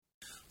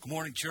Good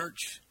morning,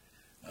 church.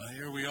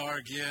 Here we are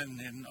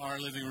again in our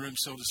living room,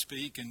 so to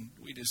speak, and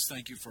we just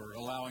thank you for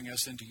allowing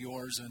us into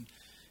yours. And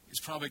it's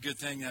probably a good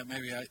thing that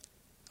maybe I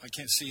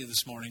can't see you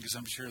this morning because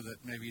I'm sure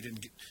that maybe you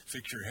didn't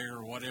fix your hair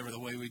or whatever the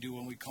way we do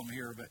when we come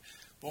here. But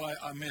boy,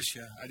 I miss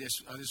you. I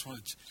just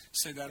want to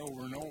say that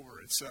over and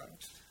over. It's a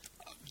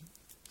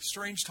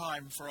strange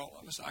time for all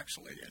of us,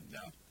 actually, and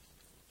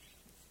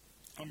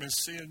I miss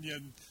seeing you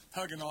and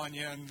hugging on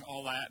you and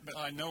all that. But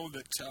I know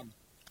that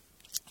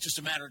it's just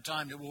a matter of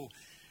time that we'll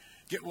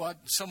get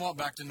somewhat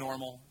back to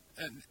normal.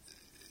 And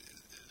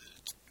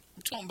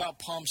we're talking about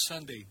Palm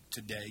Sunday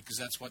today because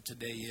that's what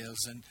today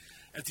is. And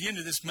at the end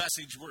of this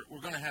message, we're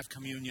going to have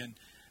communion.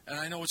 And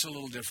I know it's a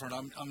little different.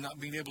 I'm not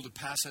being able to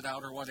pass it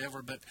out or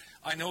whatever, but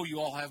I know you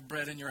all have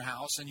bread in your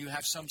house and you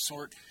have some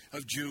sort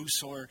of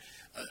juice or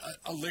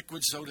a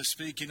liquid, so to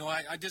speak. You know,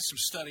 I did some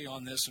study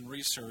on this and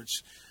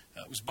research.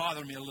 It was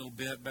bothering me a little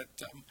bit, but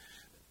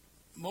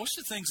most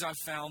of the things I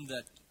found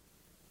that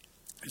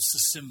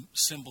it's the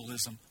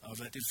symbolism of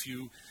it. If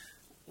you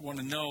want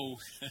to know,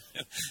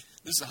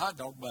 this is a hot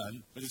dog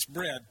bun, but it's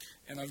bread,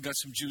 and I've got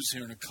some juice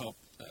here in a cup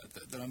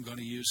that I'm going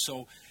to use.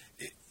 So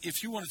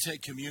if you want to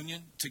take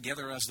communion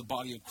together as the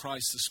body of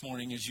Christ this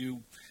morning, as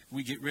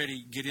we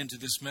get into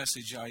this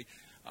message, I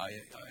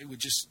would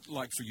just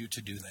like for you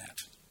to do that.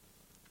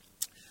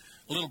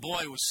 A little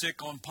boy was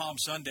sick on Palm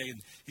Sunday,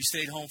 and he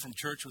stayed home from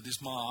church with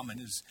his mom, and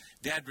his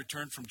dad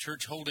returned from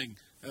church holding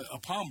a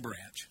palm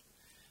branch.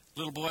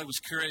 Little boy was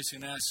curious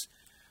and asked,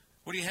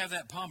 "What do you have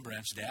that palm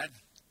branch, Dad?"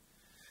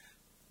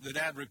 The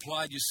dad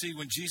replied, "You see,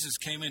 when Jesus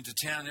came into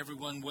town,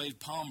 everyone waved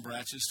palm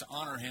branches to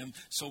honor him,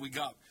 so we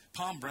got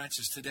palm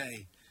branches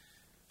today."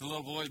 The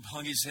little boy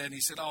hung his head and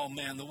he said, "Oh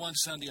man, the one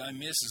Sunday I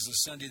miss is the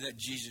Sunday that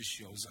Jesus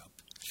shows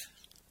up."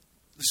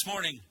 This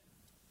morning,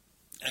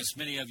 as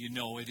many of you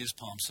know, it is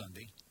Palm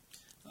Sunday.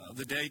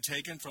 The day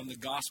taken from the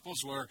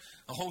Gospels where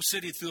a whole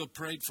city threw a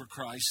parade for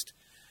Christ.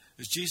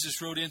 As Jesus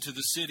rode into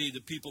the city,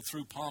 the people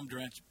threw palm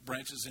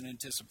branches in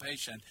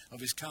anticipation of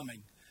his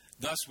coming.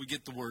 Thus, we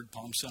get the word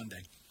Palm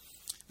Sunday.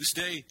 This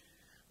day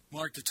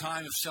marked a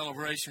time of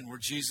celebration where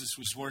Jesus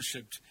was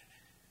worshipped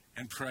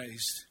and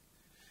praised.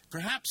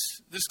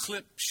 Perhaps this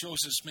clip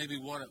shows us maybe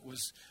what it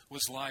was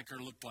like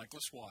or looked like.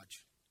 Let's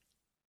watch.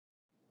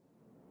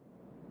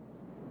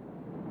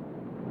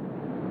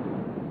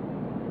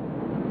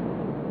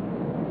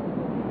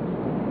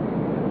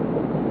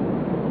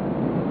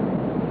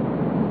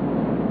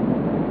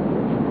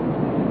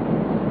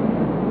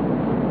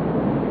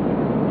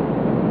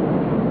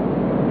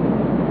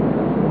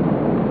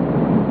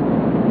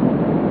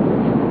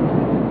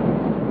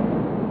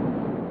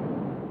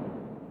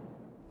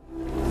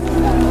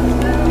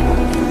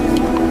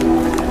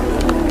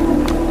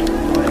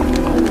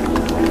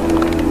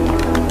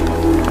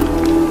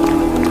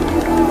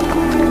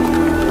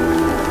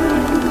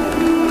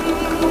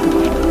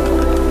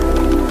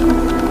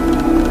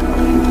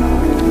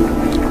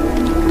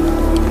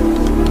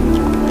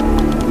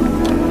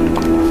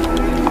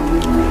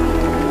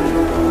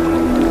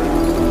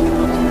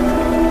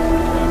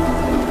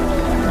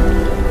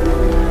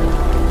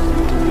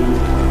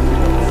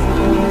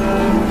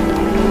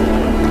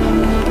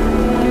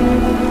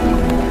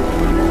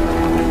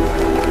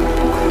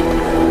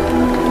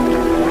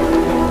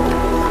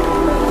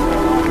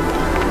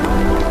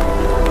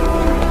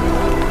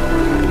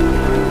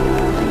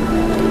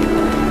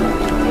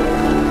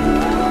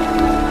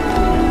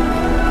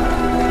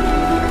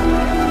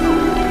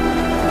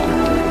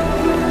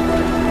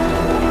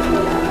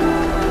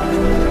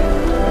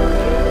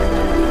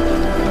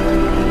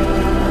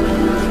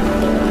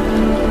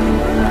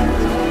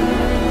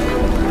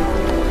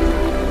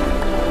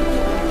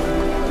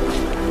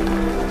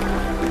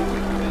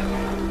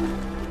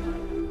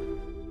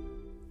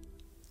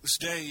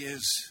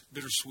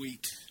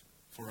 Bittersweet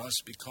for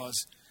us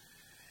because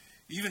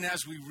even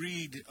as we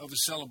read of a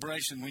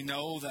celebration, we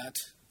know that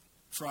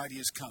Friday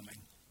is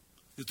coming,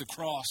 that the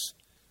cross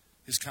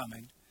is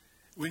coming.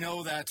 We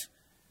know that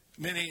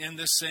many in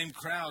this same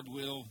crowd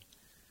will,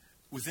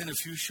 within a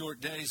few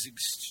short days,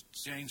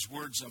 exchange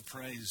words of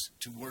praise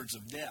to words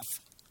of death,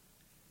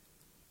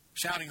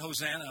 shouting,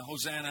 "Hosanna,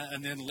 Hosanna,"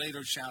 and then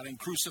later shouting,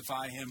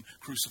 "Crucify him,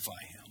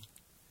 crucify him."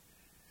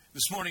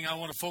 This morning I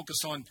want to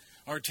focus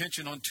our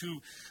attention on two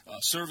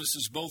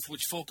services, both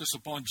which focus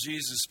upon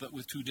Jesus, but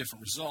with two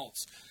different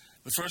results.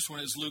 The first one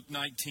is Luke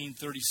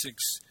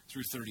 19:36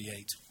 through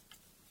 38.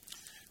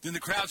 Then the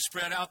crowd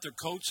spread out their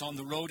coats on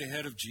the road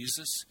ahead of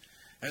Jesus.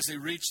 As they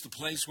reached the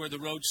place where the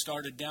road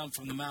started down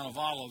from the Mount of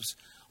Olives,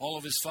 all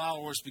of his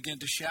followers began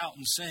to shout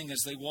and sing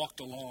as they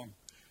walked along,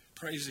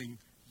 praising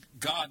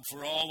God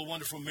for all the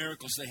wonderful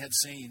miracles they had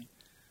seen.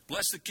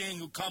 "Bless the King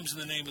who comes in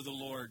the name of the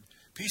Lord.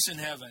 Peace in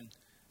heaven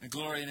and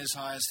glory in his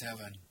highest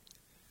heaven."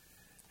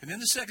 And then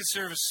the second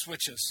service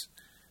switches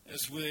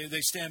as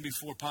they stand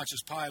before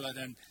Pontius Pilate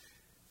and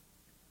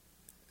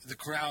the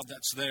crowd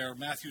that's there,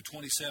 Matthew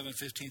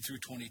 27:15 through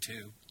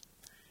 22.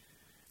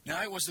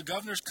 Now it was the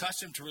governor's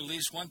custom to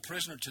release one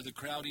prisoner to the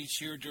crowd each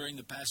year during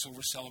the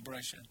Passover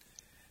celebration,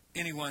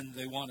 anyone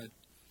they wanted.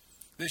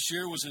 This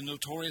year was a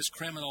notorious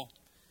criminal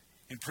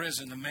in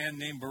prison a man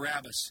named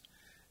Barabbas.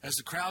 As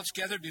the crowds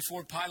gathered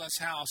before Pilate's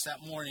house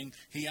that morning,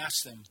 he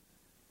asked them,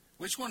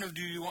 "Which one of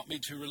you want me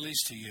to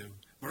release to you,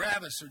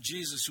 Barabbas or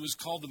Jesus, who is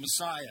called the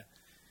Messiah?"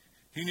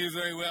 He knew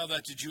very well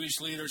that the Jewish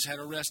leaders had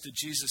arrested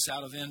Jesus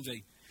out of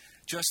envy.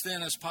 Just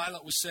then, as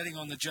Pilate was sitting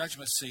on the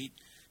judgment seat,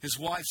 his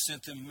wife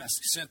sent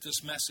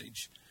this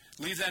message: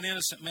 "Leave that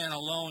innocent man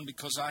alone,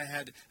 because I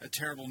had a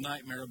terrible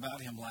nightmare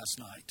about him last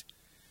night."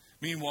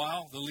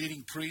 Meanwhile, the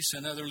leading priests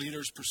and other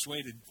leaders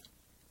persuaded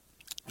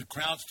the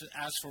crowds to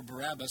ask for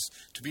Barabbas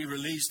to be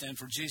released and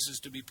for Jesus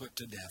to be put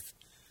to death.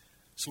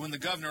 So when the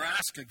governor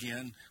asked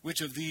again,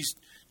 "Which of these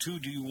two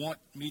do you want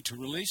me to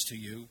release to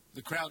you?"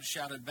 the crowd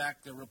shouted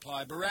back their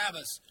reply,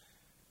 "Barabbas."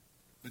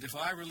 "But if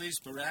I release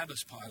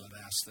Barabbas," Pilate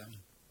asked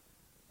them,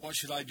 "what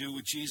should I do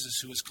with Jesus,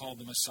 who is called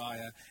the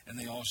Messiah?" And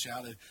they all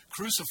shouted,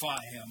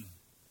 "Crucify him."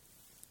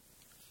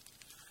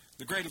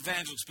 The great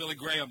evangelist Billy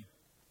Graham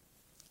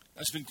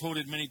has been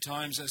quoted many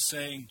times as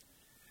saying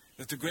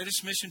that the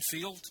greatest mission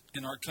field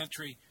in our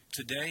country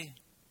today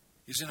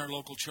is in our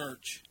local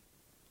church.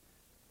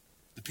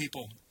 The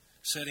people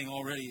sitting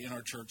already in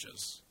our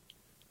churches.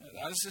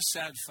 That is a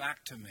sad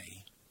fact to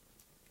me.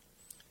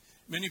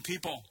 Many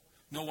people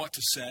know what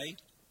to say,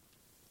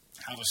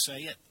 how to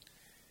say it,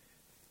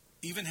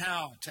 even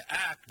how to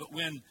act, but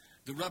when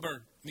the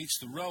rubber meets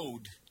the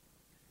road,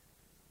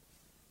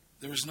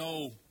 there is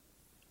no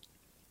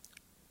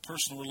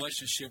personal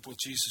relationship with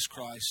Jesus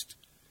Christ.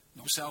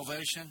 No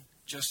salvation,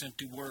 just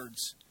empty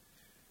words,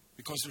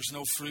 because there's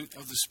no fruit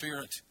of the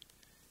Spirit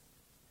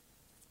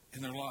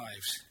in their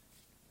lives.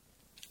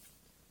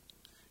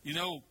 You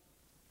know,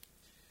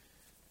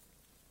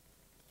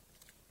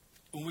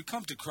 when we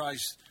come to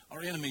Christ,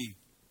 our enemy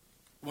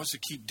wants to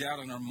keep doubt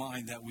in our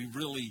mind that we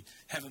really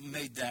haven't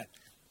made that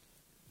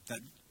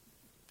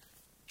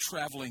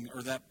traveling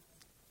or that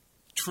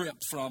trip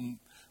from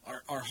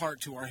our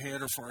heart to our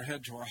head or from our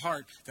head to our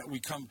heart, that we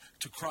come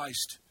to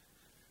Christ.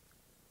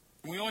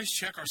 We always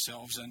check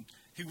ourselves, and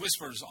he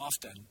whispers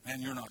often,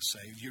 "Man, you're not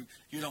saved. You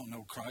don't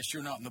know Christ.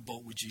 You're not in the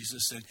boat with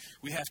Jesus." And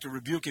we have to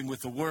rebuke him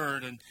with the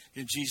word, and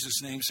in Jesus'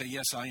 name say,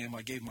 "Yes, I am.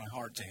 I gave my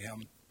heart to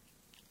him."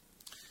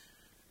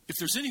 If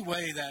there's any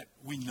way that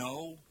we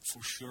know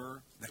for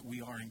sure that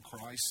we are in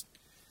Christ,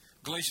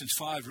 Galatians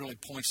 5 really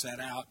points that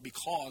out,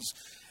 because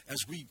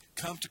as we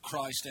come to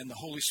Christ and the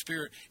Holy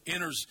Spirit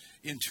enters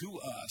into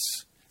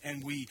us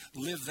and we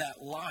live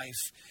that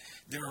life,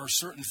 there are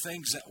certain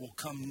things that will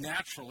come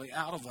naturally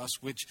out of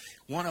us, which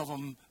one of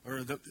them,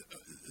 or the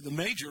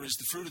major, is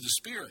the fruit of the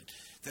Spirit.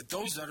 That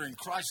those that are in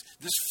Christ,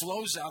 this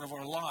flows out of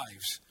our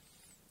lives.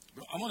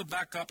 I'm going to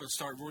back up and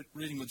start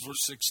reading with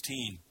verse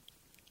 16.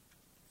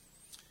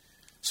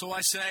 "So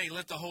I say,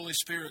 let the Holy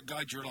Spirit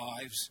guide your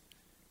lives.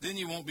 Then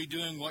you won't be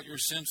doing what your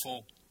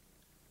sinful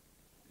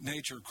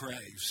nature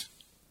craves."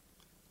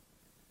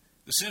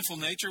 The sinful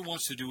nature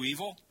wants to do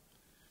evil,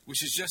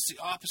 which is just the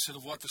opposite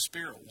of what the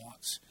Spirit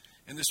wants.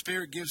 And the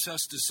Spirit gives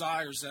us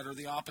desires that are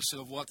the opposite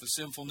of what the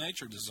sinful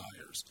nature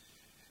desires.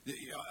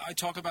 I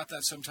talk about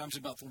that sometimes,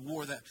 about the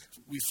war that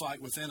we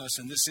fight within us,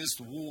 and this is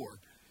the war.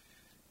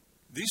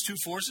 These two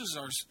forces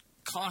are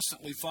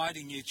constantly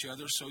fighting each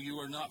other, so you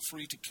are not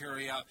free to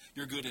carry out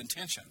your good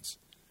intentions.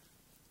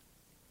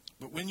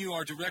 But when you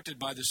are directed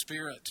by the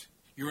Spirit,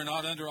 you are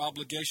not under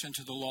obligation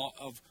to the law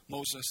of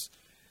Moses.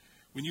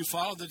 When you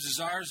follow the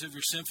desires of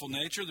your sinful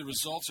nature, the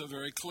results are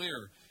very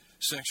clear: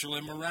 sexual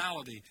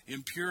immorality,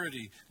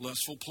 impurity,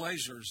 lustful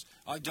pleasures,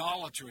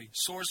 idolatry,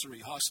 sorcery,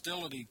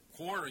 hostility,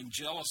 quarreling,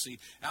 jealousy,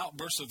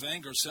 outbursts of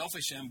anger,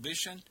 selfish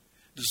ambition,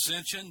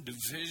 dissension,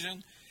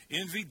 division,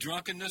 envy,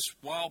 drunkenness,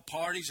 wild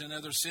parties, and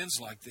other sins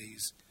like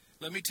these.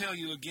 Let me tell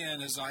you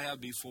again, as I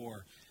have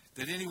before,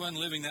 that anyone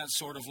living that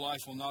sort of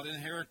life will not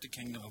inherit the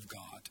kingdom of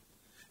God.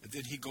 And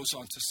then he goes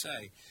on to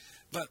say,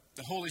 but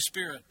the Holy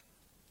Spirit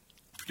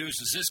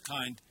produces this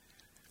kind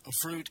of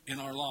fruit in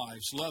our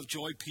lives: love,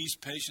 joy, peace,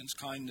 patience,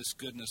 kindness,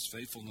 goodness,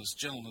 faithfulness,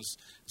 gentleness,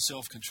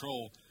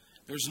 self-control.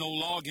 There's no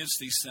law against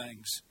these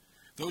things.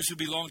 Those who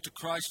belong to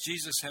Christ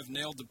Jesus have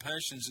nailed the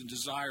passions and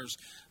desires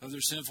of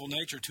their sinful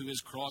nature to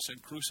his cross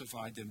and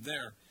crucified them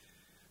there.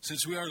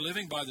 Since we are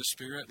living by the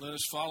Spirit, let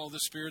us follow the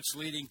Spirit's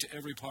leading to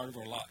every part of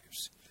our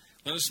lives.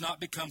 Let us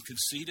not become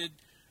conceited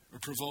or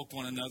provoke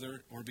one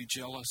another or be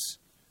jealous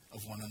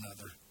of one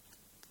another.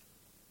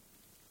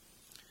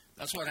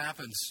 That's what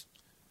happens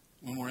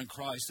when we're in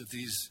Christ, that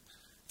these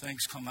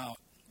things come out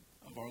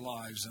of our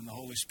lives, and the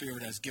Holy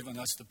Spirit has given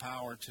us the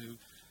power to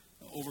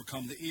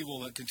overcome the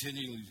evil that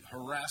continually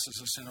harasses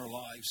us in our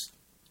lives.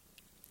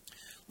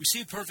 We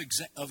see a perfect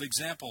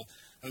example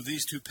of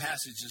these two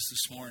passages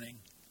this morning.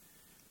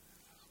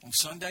 On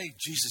Sunday,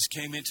 Jesus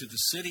came into the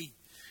city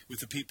with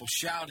the people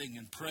shouting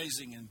and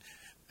praising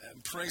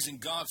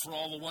God for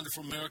all the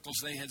wonderful miracles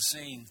they had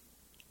seen.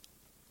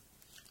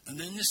 And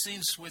then the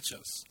scene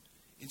switches.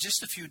 In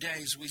just a few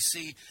days, we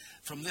see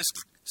from this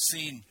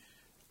scene,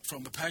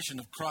 from the Passion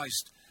of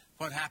Christ,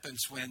 what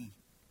happens when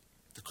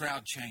the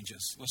crowd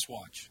changes. Let's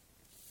watch.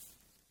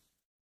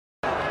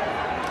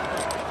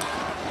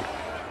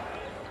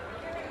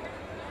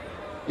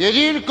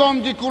 Jerir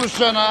kom di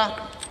kursana,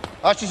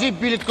 Ashisi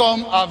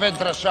bilkom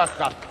avedra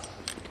shakhat.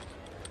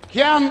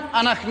 Kian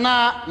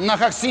anachna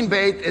nachaksim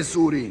beit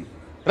esuri.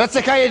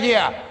 Ratzeka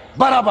yedia,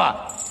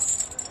 baraba.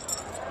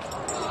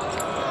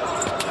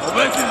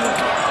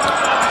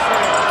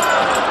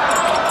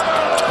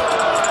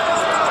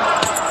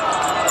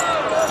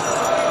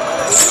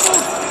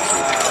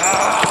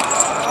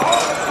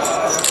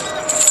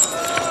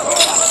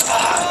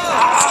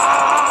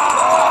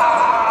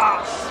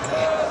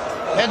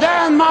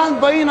 Eden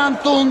man bayin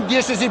antun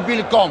diyesisi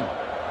bilkom.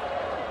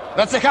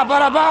 Ratzeka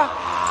baraba.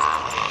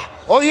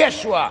 O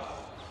Yeshua,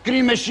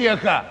 kri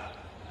Meshiacha.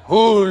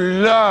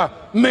 Hula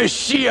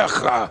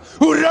Meshiacha,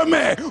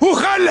 Urame,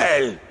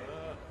 Uchalel.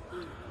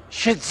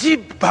 Shezi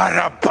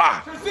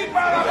Baraba. Shezi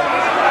Baraba.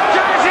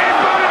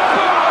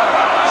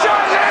 Shezi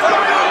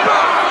Baraba.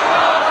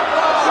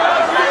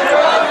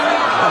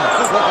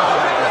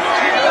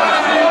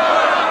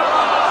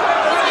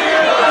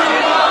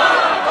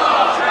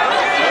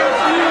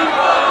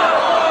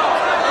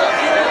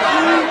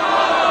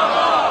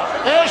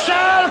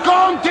 Eshel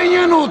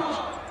kontingenut.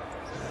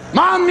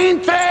 Man min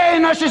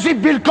treina shezi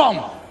bilkom.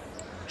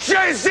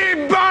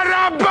 Shezi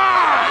Baraba.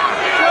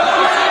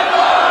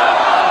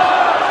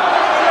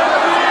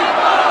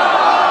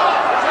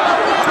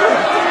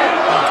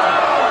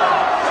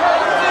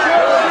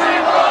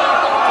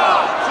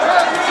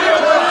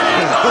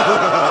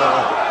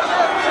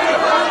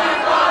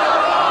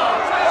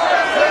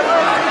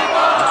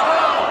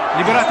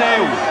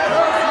 Liberateu!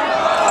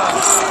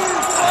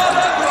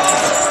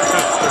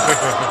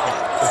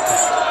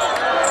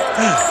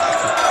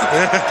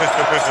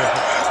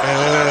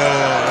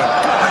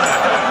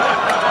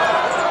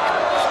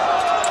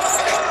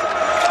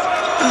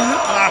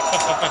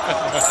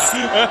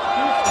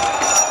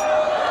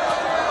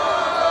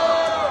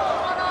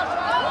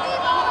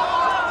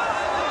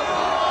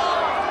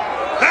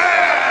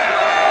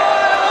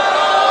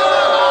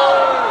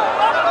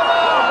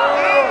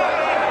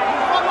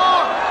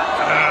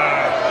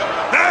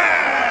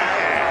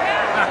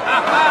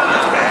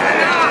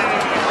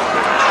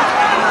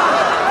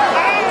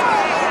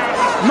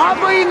 Ma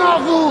bayin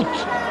avut.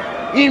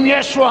 Im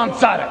Yeshua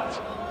anzaret.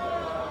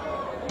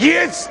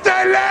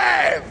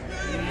 Yitztalev.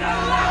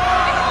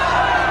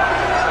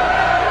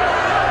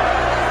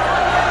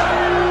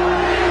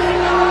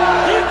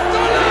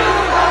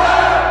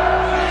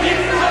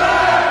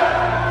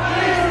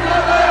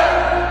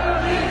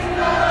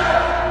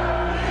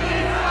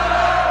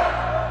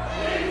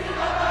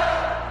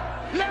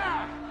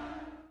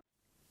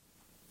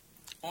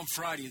 On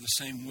Friday of the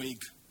same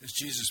week, as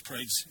Jesus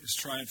prayed his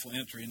triumphal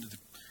entry into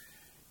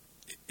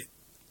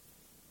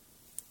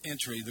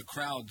the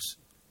crowds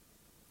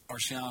are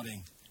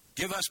shouting,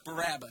 "Give us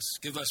Barabbas,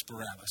 give us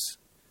Barabbas.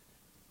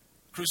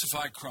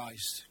 Crucify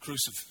Christ,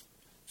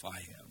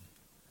 crucify him."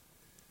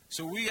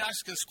 So we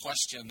ask this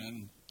question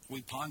and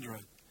we ponder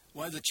it.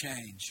 Why the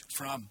change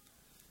from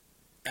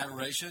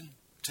adoration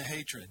to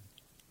hatred?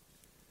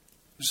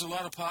 There's a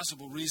lot of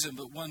possible reasons,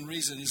 but one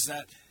reason is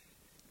that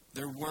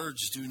their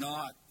words do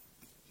not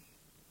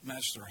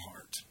match their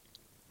heart.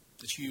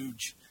 It's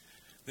huge.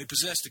 They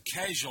possessed a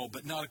casual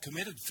but not a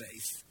committed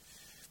faith.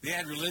 They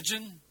had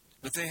religion,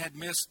 but they had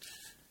missed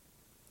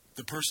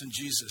the person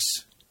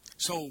Jesus.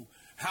 So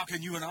how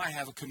can you and I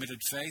have a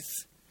committed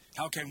faith?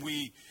 How can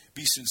we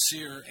be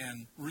sincere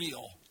and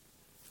real?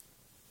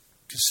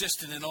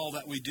 Consistent in all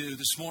that we do.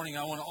 This morning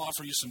I want to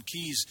offer you some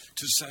keys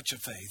to such a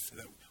faith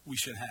that we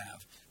should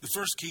have. The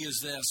first key is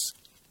this.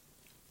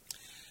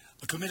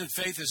 A committed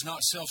faith is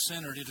not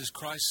self-centered, it is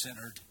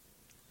Christ-centered.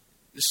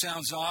 This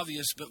sounds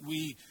obvious, but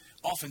we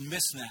often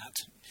miss that.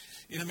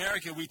 In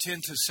America, we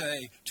tend to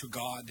say to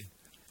God,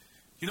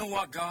 "You know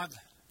what, God?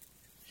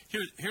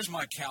 Here's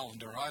my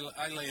calendar.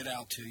 I lay it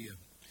out to you.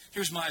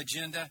 Here's my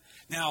agenda.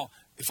 Now,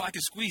 if I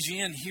can squeeze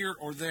you in here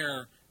or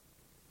there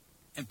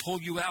and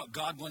pull you out,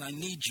 God, when I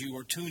need you,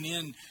 or tune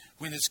in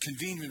when it's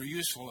convenient or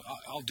useful,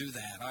 I'll do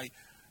that."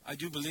 I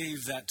do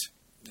believe that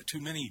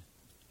too many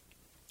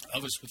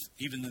of us,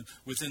 even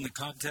within the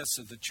context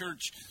of the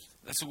church,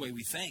 that's the way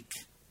we think.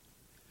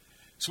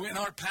 So in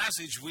our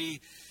passage,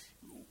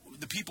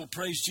 the people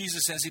praised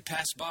Jesus as he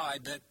passed by,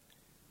 but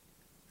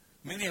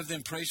many of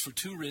them praised for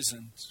two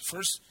reasons.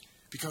 First,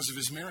 because of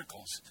his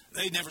miracles.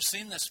 They'd never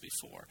seen this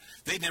before.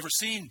 They'd never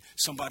seen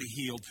somebody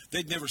healed.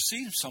 They'd never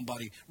seen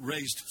somebody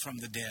raised from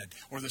the dead,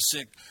 or the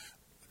sick,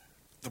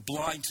 the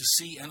blind to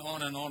see, and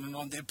on and on and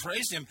on. They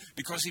praised him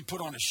because he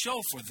put on a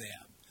show for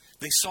them.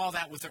 They saw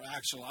that with their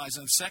actual eyes.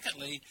 And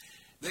secondly,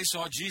 they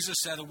saw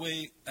Jesus as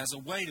a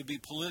way to be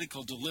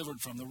politically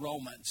delivered from the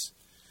Romans,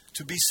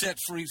 to be set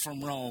free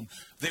from Rome.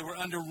 They were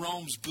under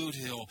Rome's boot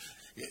heel.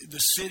 The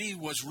city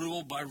was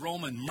ruled by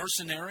Roman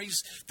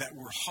mercenaries that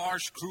were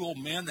harsh, cruel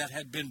men that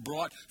had been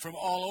brought from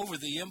all over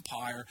the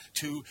empire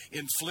to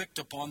inflict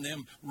upon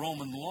them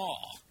Roman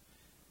law.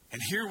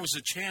 And here was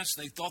a chance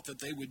they thought that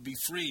they would be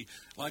free,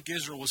 like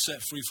Israel was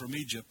set free from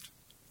Egypt.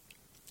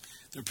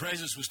 Their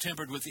praises was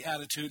tempered with the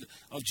attitude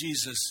of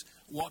Jesus,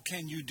 "What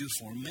can you do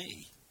for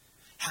me?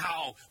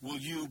 How will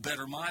you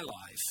better my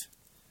life?"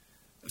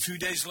 A few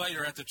days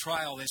later at the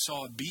trial, they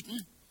saw a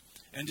beaten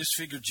and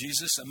disfigured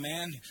Jesus, a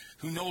man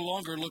who no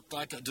longer looked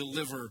like a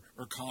deliverer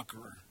or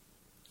conqueror.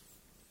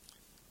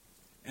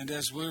 And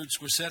as words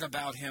were said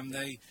about him,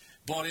 they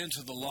bought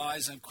into the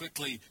lies and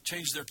quickly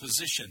changed their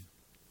position.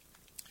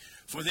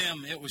 For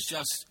them, it was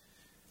just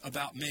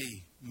about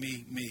me.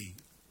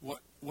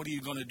 What are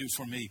you going to do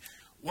for me?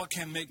 What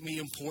can make me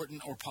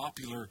important or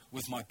popular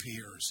with my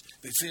peers?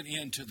 They fit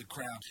into the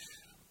crowd.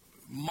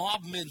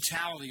 Mob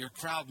mentality or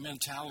crowd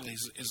mentality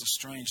is a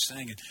strange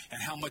thing,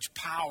 and how much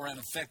power and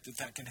effect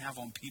that can have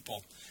on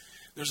people.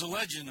 There's a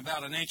legend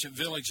about an ancient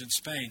village in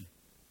Spain.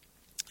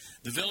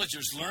 The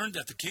villagers learned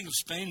that the king of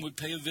Spain would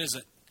pay a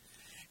visit.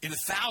 In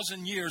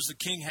 1,000 years, the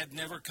king had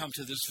never come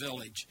to this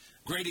village.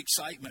 Great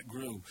excitement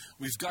grew.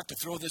 We've got to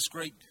throw this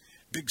great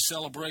big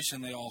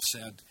celebration, they all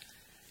said.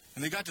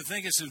 And they got to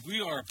thinking, said, we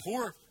are a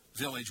poor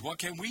village. What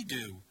can we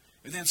do?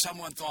 And then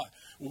someone thought,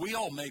 well, we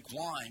all make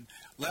wine.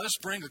 Let us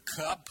bring a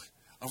cup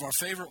of our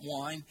favorite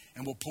wine,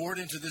 and we'll pour it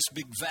into this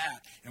big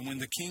vat. And when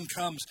the king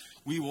comes,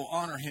 we will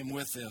honor him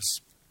with this.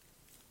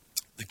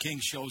 The king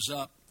shows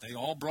up. They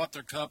all brought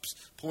their cups,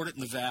 poured it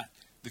in the vat.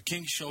 The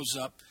king shows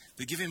up.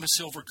 They give him a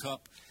silver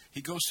cup.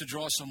 He goes to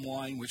draw some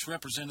wine, which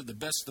represented the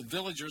best the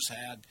villagers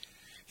had.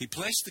 He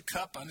placed the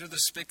cup under the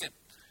spigot,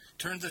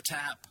 turned the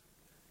tap.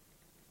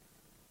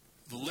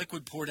 The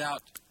liquid poured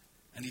out,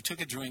 and he took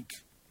a drink.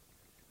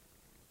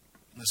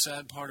 And the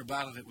sad part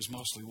about it, it was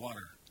mostly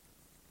water.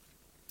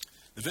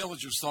 The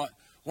villagers thought,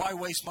 why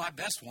waste my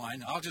best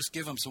wine? I'll just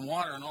give him some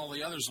water, and all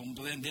the others will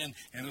blend in,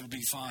 and it'll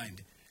be fine.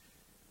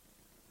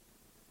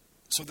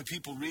 So the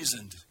people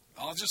reasoned,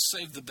 I'll just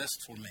save the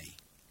best for me.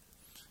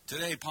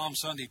 Today, Palm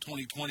Sunday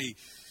 2020,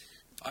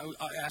 I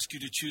ask you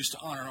to choose to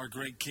honor our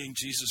great King,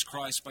 Jesus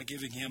Christ, by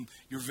giving him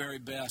your very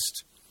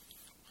best,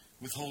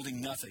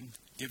 withholding nothing,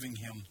 giving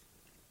him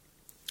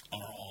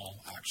our all,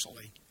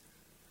 actually.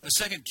 The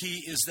second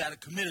key is that a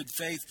committed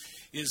faith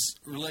is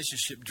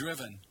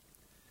relationship-driven.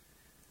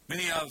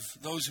 Many of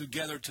those who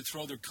gathered to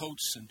throw their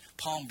coats and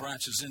palm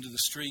branches into the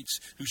streets,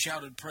 who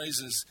shouted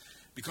praises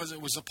because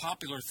it was a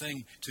popular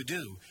thing to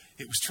do.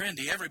 It was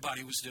trendy.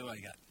 Everybody was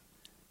doing it.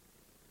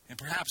 And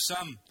perhaps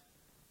some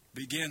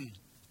begin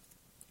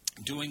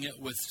doing it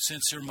with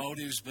sincere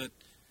motives, but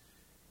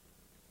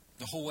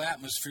the whole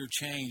atmosphere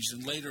changed.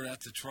 And later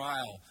at the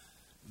trial,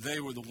 they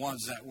were the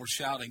ones that were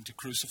shouting to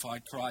crucify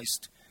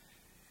Christ.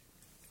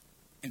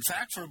 In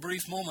fact, for a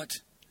brief moment,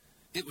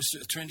 it was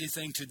a trendy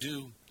thing to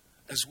do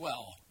as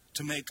well,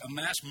 to make a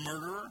mass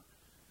murderer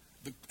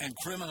and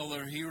criminal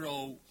their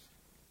hero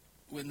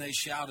when they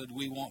shouted,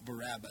 we want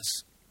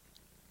Barabbas.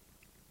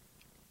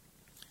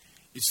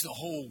 It's the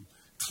whole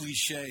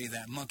cliche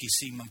that monkey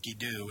see, monkey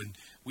do, and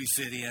we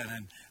fit in.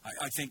 And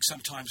I think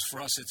sometimes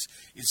for us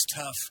it's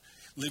tough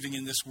living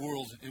in this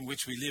world in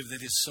which we live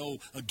that is so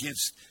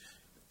against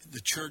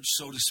the church,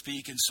 so to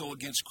speak, and so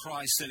against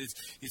Christ that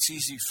it's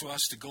easy for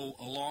us to go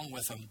along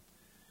with them.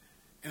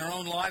 In our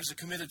own lives, a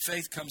committed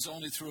faith comes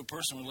only through a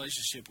personal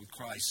relationship with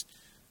Christ,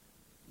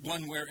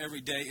 one where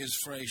every day is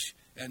fresh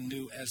and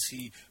new as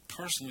he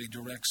personally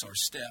directs our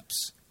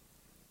steps.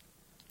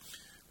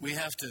 We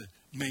have to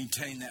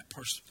maintain that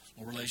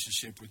personal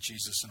relationship with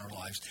Jesus in our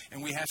lives,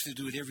 and we have to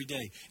do it every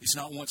day. It's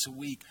not once a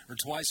week or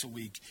twice a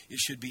week. It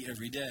should be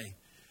every day.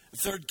 The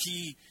third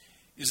key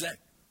is that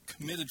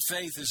committed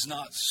faith is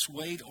not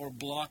swayed or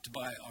blocked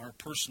by our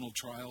personal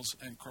trials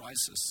and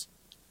crises.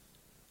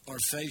 Our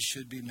faith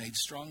should be made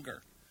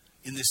stronger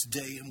in this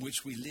day in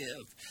which we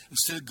live.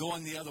 Instead of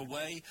going the other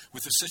way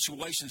with the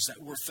situations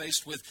that we're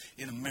faced with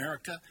in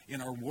America,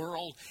 in our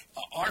world,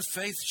 our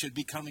faith should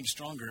be coming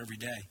stronger every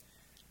day.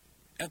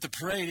 At the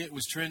parade, it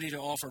was trendy to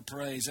offer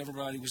praise.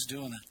 Everybody was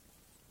doing it.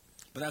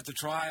 But at the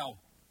trial,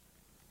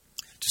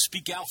 to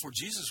speak out for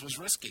Jesus was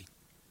risky,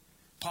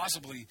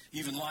 possibly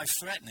even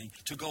life-threatening,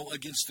 to go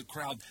against the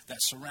crowd that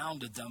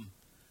surrounded them.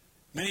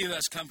 Many of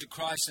us come to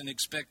Christ and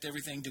expect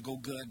everything to go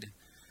good.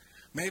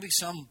 Maybe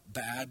some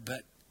bad,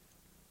 but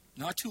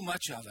not too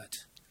much of it.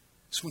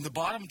 So when the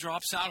bottom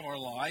drops out of our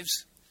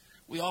lives,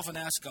 we often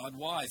ask God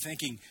why,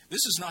 thinking,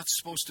 this is not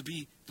supposed to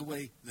be the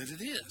way that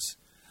it is.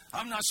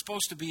 I'm not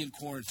supposed to be in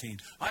quarantine.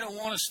 I don't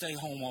want to stay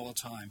home all the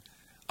time.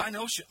 I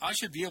know I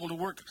should be able to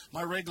work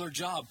my regular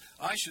job.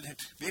 I should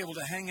be able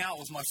to hang out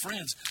with my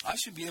friends. I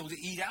should be able to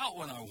eat out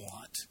when I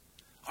want.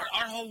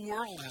 Our whole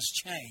world has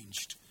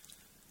changed.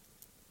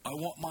 I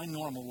want my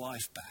normal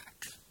life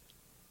back.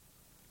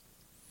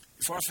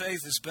 If our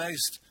faith is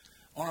based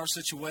on our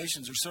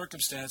situations or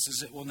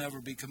circumstances, it will never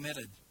be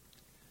committed.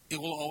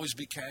 It will always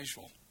be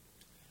casual.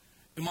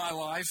 In my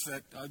life,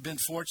 that I've been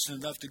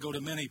fortunate enough to go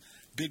to many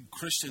big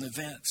Christian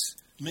events,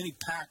 many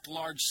packed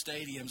large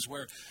stadiums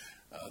where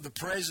the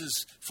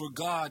praises for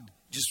God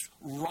just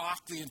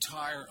rock the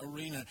entire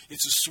arena.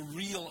 It's a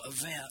surreal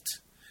event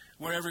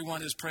where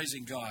everyone is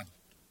praising God.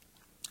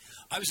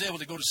 I was able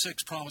to go to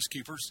 6 Promise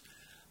Keepers.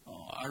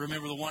 I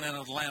remember the one in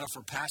Atlanta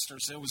for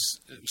pastors. It was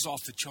off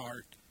the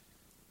chart.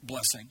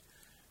 Blessing.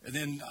 And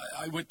then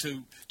I went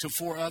to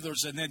 4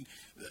 others, and then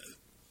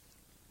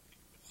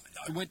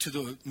I went to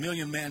the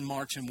Million Man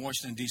March in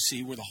Washington,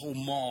 D.C., where the whole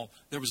mall,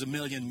 there was 1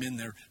 million men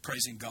there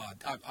praising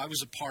God. I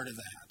was a part of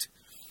that.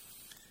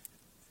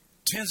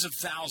 tens of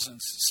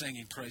thousands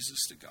singing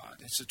praises to God.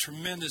 It's a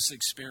tremendous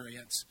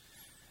experience.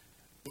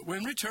 But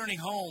when returning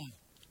home,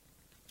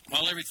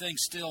 while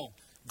everything's still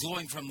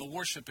glowing from the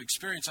worship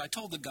experience, I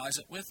told the guys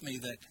that with me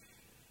that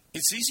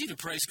it's easy to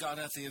praise God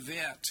at the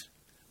event,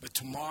 but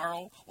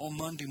tomorrow, on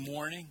Monday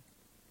morning,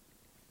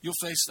 you'll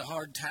face the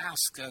hard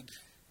task of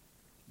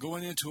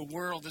going into a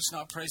world that's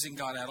not praising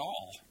God at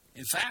all.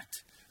 In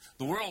fact,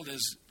 the world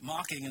is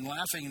mocking and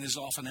laughing and is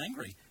often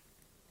angry.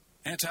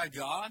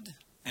 Anti-God,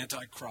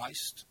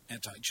 anti-Christ,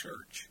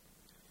 anti-church.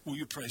 Will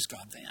you praise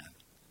God then?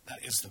 That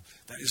is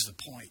the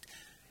point.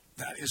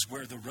 That is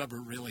where the rubber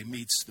really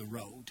meets the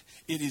road.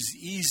 It is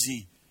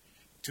easy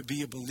to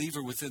be a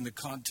believer within the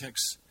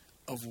context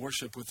of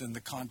worship, within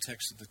the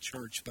context of the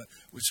church, but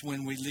it's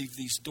when we leave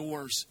these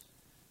doors,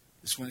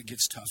 it's when it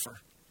gets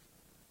tougher.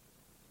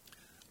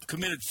 A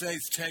committed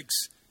faith takes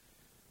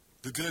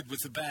the good with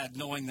the bad,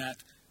 knowing that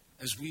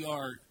as we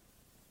are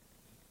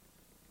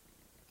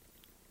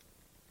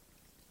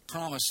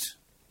promised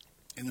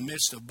in the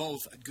midst of both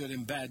good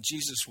and bad,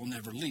 Jesus will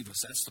never leave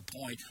us. That's the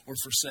point, or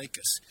forsake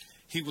us.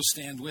 He will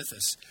stand with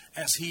us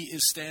as He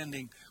is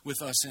standing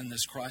with us in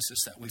this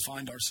crisis that we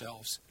find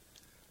ourselves.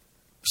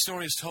 The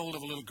story is told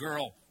of a little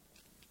girl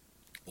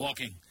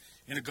walking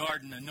in a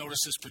garden and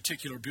noticed this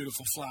particular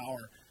beautiful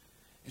flower.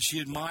 And she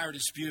admired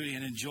its beauty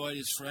and enjoyed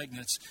its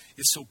fragrance.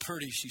 It's so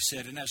pretty, she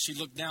said. And as she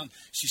looked down,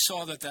 she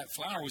saw that that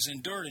flower was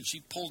in dirt, and she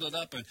pulled it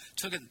up and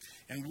took it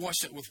and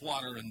washed it with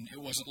water. And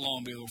it wasn't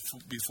long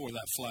before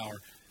that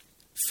flower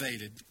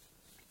faded.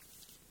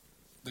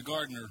 The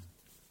gardener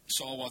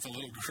saw what the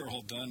little girl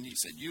had done. He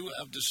said, "You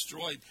have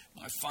destroyed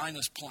my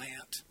finest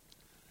plant."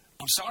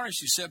 "I'm sorry,"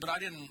 she said, "but I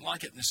didn't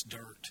like it in this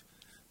dirt."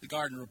 The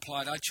gardener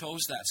replied, "I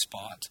chose that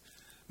spot,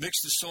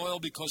 mixed the soil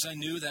because I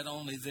knew that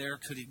only there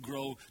could it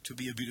grow to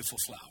be a beautiful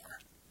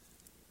flower."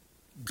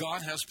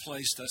 God has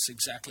placed us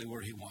exactly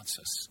where He wants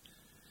us.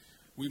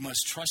 We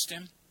must trust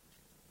Him.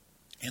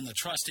 In the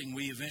trusting,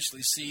 we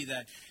eventually see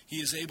that He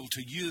is able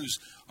to use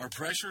our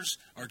pressures,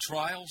 our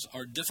trials,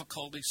 our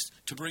difficulties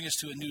to bring us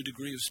to a new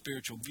degree of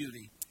spiritual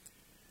beauty.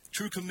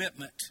 True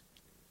commitment,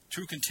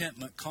 true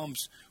contentment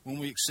comes when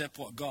we accept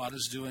what God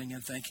is doing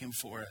and thank Him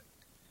for it,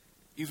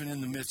 even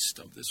in the midst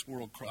of this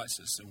world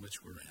crisis in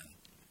which we're in.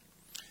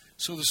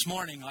 So this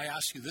morning, I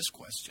ask you this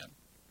question.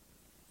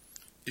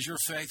 Is your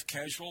faith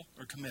casual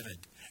or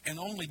committed? And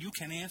only you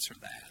can answer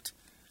that.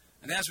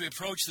 And as we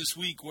approach this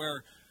week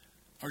where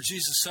our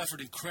Jesus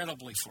suffered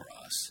incredibly for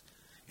us,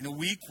 in a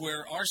week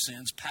where our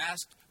sins,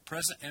 past,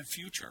 present, and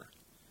future,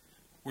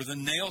 were the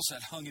nails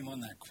that hung Him on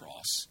that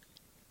cross.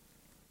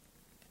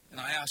 And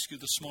I ask you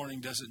this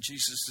morning, doesn't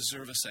Jesus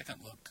deserve a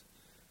second look?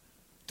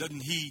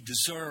 Doesn't He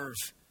deserve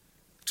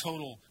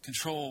total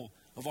control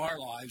of our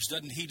lives?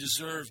 Doesn't He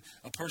deserve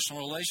a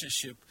personal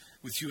relationship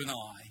with you and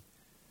I?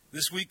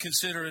 This week,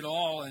 consider it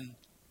all and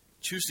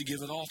choose to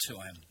give it all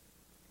to Him.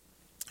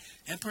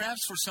 And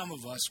perhaps for some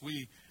of us,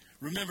 we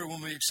remember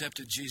when we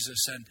accepted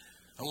Jesus and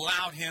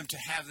allowed Him to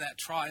have that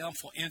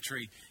triumphal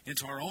entry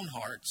into our own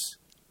hearts.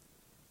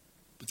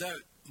 But that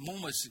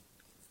moment,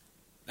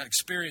 that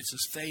experience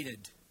has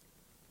faded.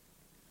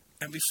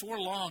 And before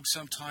long,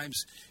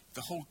 sometimes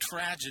the whole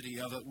tragedy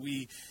of it,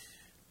 we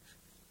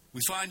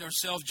find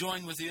ourselves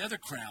joined with the other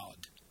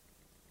crowd,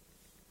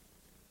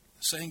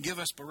 saying, "Give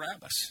us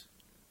Barabbas."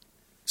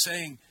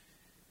 Saying,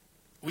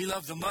 "We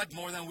love the mud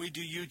more than we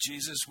do you,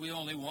 Jesus. We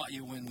only want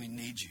you when we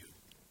need you."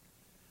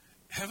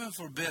 Heaven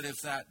forbid if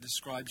that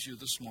describes you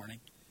this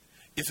morning.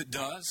 If it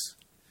does,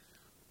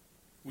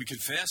 we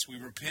confess, we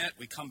repent,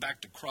 we come back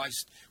to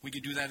Christ. We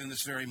can do that in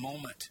this very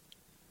moment.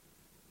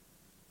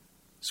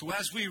 So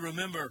as we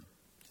remember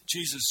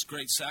Jesus'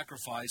 great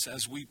sacrifice,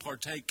 as we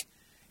partake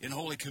in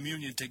Holy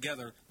Communion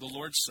together, the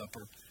Lord's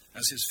Supper,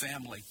 as His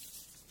family,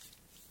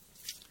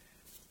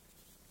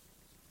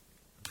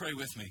 pray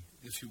with me,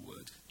 if you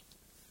would.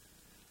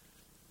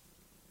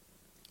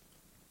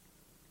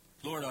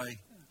 Lord, I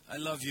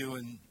love you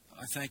and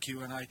I thank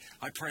you, and I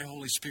pray,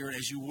 Holy Spirit,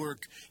 as you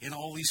work in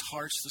all these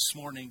hearts this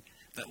morning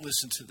that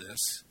listen to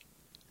this,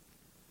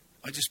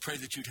 I just pray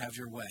that you'd have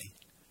your way.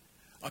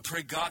 I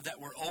pray, God, that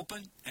we're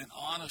open and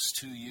honest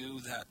to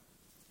you, that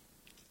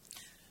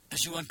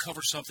as you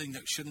uncover something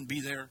that shouldn't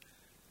be there,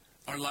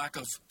 our lack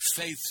of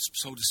faith,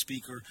 so to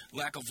speak, or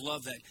lack of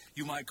love, that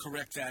you might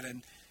correct that.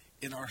 And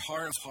in our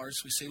heart of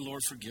hearts, we say,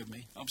 "Lord, forgive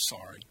me. I'm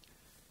sorry."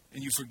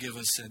 And you forgive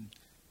us, and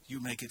you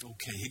make it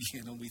okay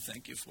again, and we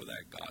thank you for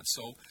that, God.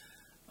 So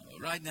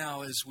right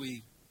now, as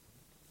we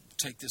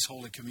take this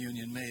Holy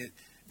Communion, may it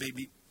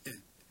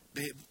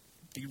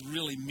be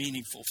really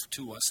meaningful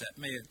to us. That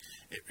may it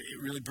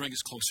really bring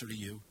us closer to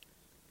you.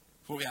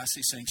 For we ask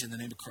these things in the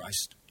name of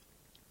Christ.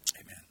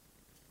 Amen.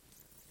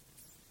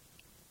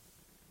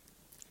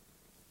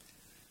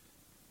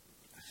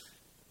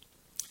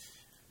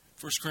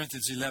 First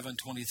Corinthians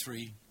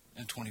 11:23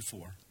 and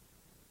 24.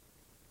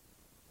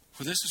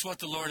 "For this is what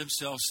the Lord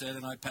Himself said,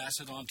 and I pass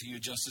it on to you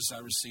just as I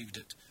received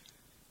it.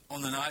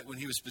 On the night when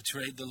He was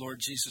betrayed, the Lord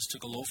Jesus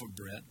took a loaf of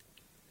bread.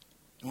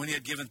 And when He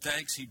had given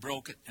thanks, He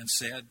broke it and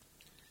said,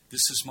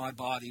 'This is my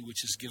body,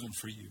 which is given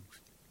for you.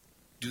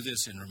 Do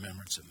this in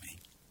remembrance of me.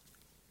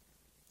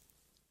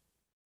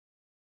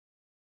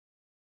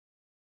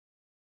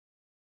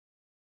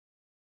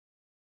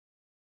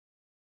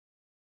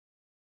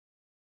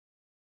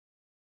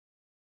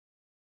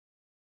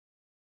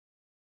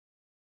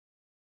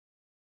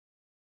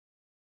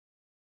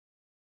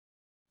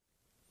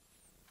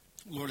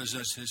 Lord, as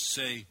I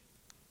say,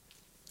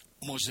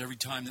 almost every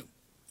time that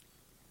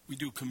we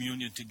do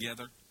communion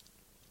together,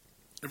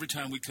 every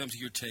time we come to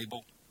your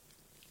table,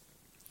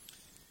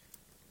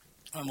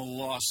 I'm a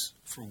loss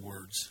for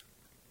words.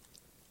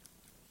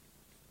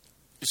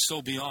 It's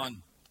so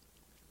beyond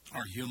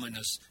our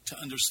humanness to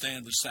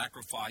understand the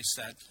sacrifice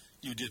that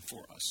you did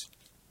for us.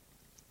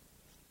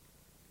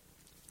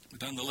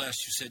 But nonetheless,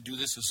 you said, do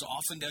this as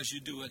often as you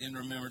do it in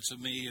remembrance of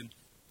me. And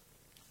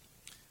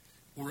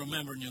we're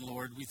remembering you,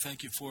 Lord. We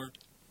thank you for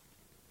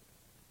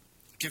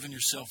giving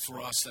yourself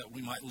for us that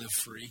we might live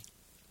free.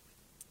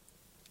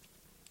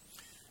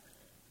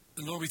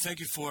 And Lord, we thank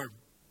you for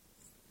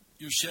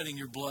you shedding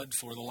your blood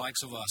for the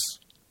likes of us,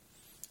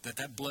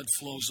 that blood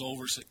flows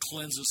over us, it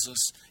cleanses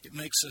us, it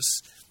makes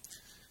us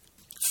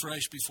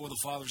fresh before the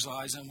Father's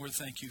eyes, and we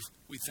thank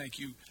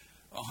you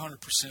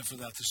 100% for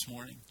that this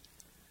morning.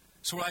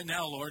 So right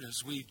now, Lord,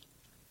 as we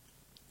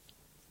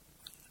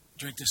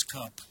drink this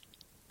cup,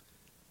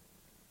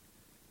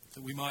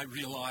 that we might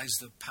realize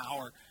the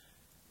power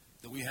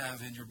that we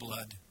have in your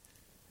blood,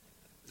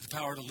 the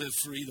power to live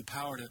free, the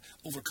power to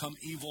overcome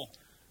evil,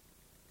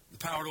 the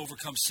power to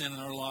overcome sin in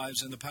our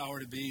lives, and the power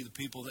to be the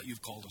people that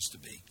you've called us to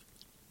be.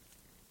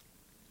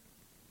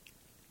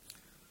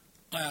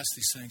 I ask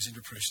these things in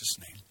your precious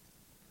name.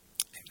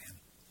 Amen.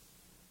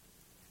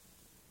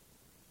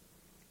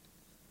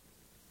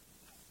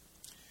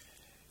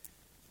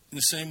 In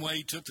the same way,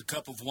 he took the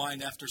cup of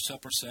wine after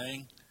supper,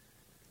 saying,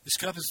 "This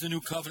cup is the new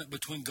covenant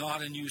between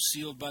God and you,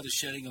 sealed by the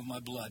shedding of my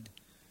blood.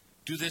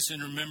 Do this in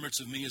remembrance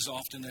of me as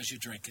often as you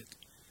drink it.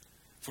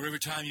 For every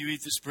time you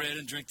eat this bread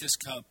and drink this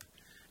cup,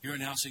 you're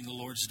announcing the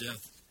Lord's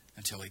death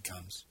until he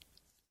comes."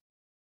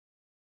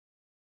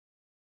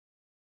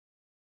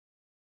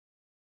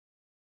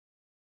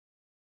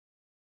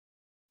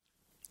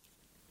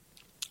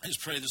 I just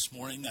pray this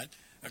morning that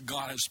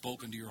God has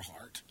spoken to your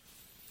heart,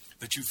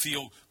 that you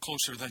feel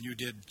closer than you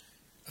did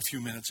a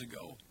few minutes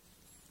ago.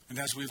 And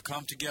as we've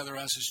come together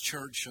as his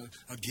church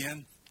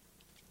again,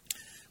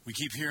 we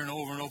keep hearing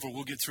over and over,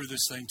 we'll get through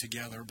this thing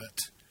together,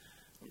 but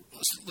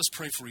let's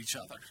pray for each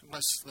other.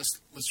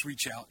 Let's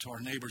reach out to our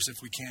neighbors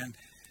if we can.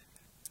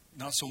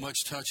 Not so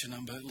much touching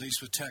them, but at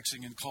least with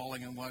texting and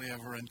calling and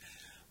whatever. And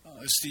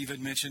as Steve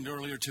had mentioned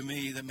earlier to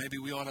me, that maybe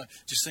we ought to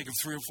just think of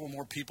 3 or 4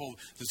 more people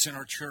that's in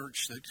our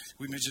church, that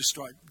we may just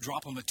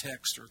drop them a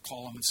text or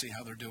call them and see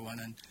how they're doing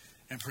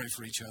and pray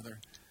for each other.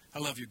 I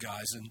love you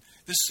guys, and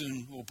this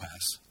soon will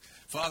pass.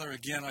 Father,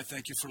 again, I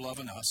thank you for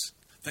loving us.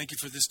 Thank you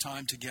for this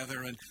time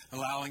together and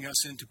allowing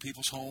us into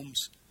people's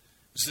homes.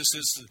 This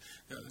is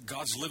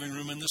God's living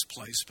room in this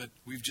place, but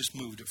we've just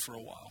moved it for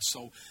a while.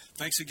 So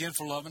thanks again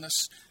for loving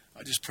us.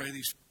 I just pray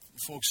these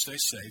folks stay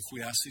safe.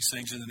 We ask these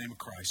things in the name of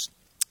Christ.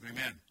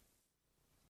 Amen.